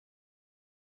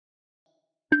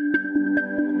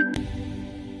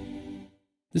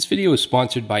This video is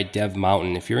sponsored by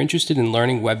DevMountain. If you're interested in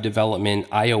learning web development,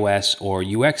 iOS, or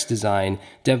UX design,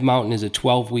 DevMountain is a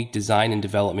 12-week design and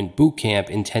development bootcamp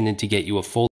intended to get you a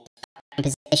full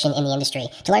position in the industry.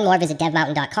 To learn more, visit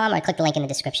devmountain.com or click the link in the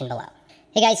description below.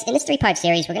 Hey guys, in this three-part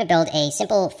series, we're going to build a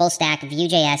simple full-stack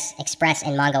Vue.js, Express,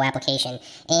 and Mongo application.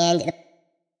 And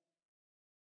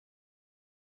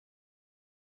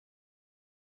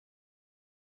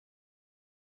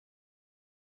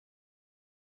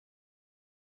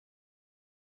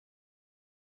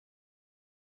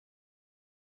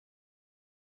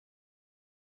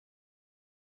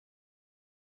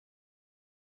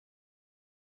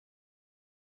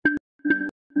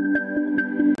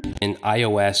in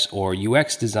iOS or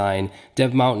UX design,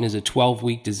 DevMountain is a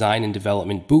 12-week design and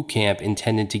development bootcamp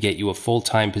intended to get you a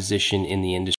full-time position in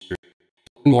the industry.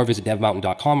 To learn more, visit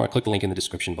devmountain.com or click the link in the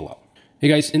description below. Hey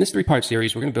guys, in this three-part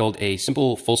series, we're going to build a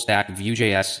simple full-stack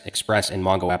Vue.js, Express, and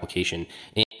Mongo application.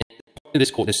 And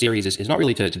this series is not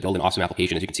really to build an awesome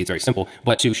application. As you can see, it's very simple,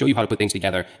 but to show you how to put things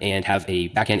together and have a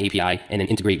backend API and then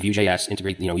integrate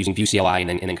Vue.js, using Vue CLI and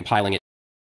then compiling it